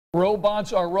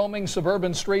Robots are roaming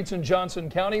suburban streets in Johnson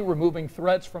County, removing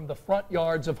threats from the front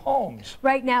yards of homes.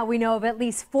 Right now, we know of at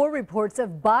least 4 reports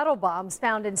of bottle bombs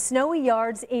found in snowy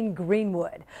yards in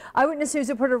Greenwood. Eyewitness News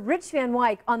reporter Rich Van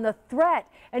Wyk on the threat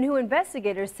and who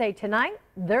investigators say tonight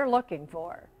they're looking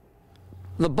for.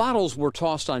 The bottles were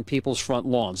tossed on people's front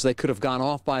lawns. They could have gone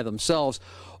off by themselves,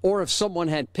 or if someone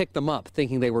had picked them up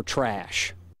thinking they were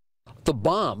trash. The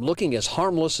bomb, looking as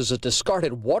harmless as a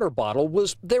discarded water bottle,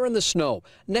 was there in the snow,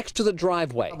 next to the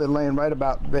driveway. They're laying right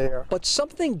about there. But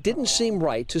something didn't seem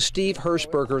right to Steve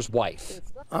Hirschberger's wife.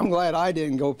 I'm glad I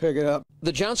didn't go pick it up.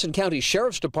 The Johnson County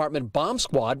Sheriff's Department bomb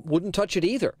squad wouldn't touch it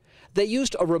either. They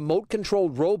used a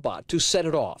remote-controlled robot to set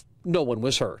it off. No one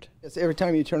was hurt. Every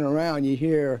time you turn around, you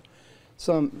hear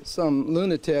some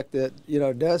lunatic that,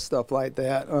 does stuff like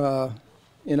that.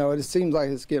 It seems like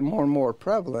it's getting more and more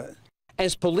prevalent.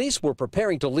 As police were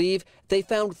preparing to leave, they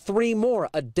found 3 more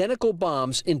identical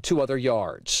bombs in 2 other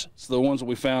yards. So the ones that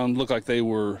we found looked like they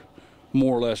were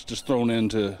more or less just thrown in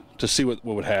to see what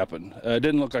would happen. It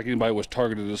didn't look like anybody was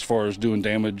targeted as far as doing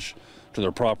damage to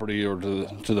their property or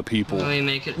to the people.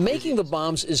 Making the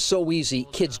bombs is so easy,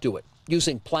 kids do it,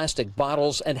 using plastic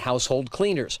bottles and household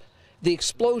cleaners. The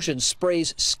explosion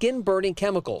sprays skin-burning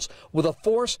chemicals with a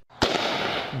force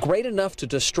great enough to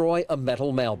destroy a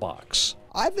metal mailbox.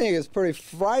 I think it's pretty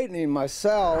frightening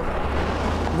myself.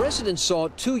 Residents saw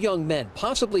 2 young men,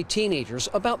 possibly teenagers,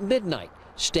 about midnight,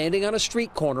 standing on a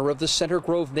street corner of the Center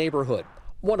Grove neighborhood.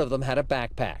 One of them had a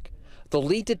backpack. The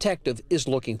lead detective is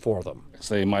looking for them.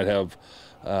 They might have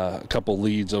a couple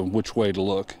leads on which way to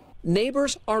look.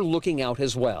 Neighbors are looking out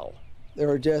as well. There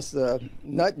are just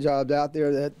nut jobs out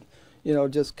there that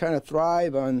just kind of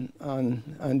thrive on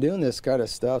doing this kind of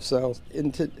stuff. So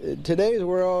in today's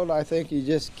world, I think you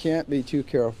just can't be too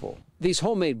careful. These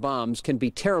homemade bombs can be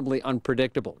terribly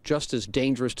unpredictable, just as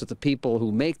dangerous to the people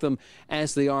who make them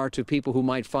as they are to people who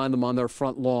might find them on their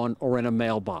front lawn or in a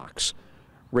mailbox.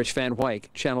 Rich Van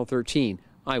Wyk, Channel 13,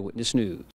 Eyewitness News.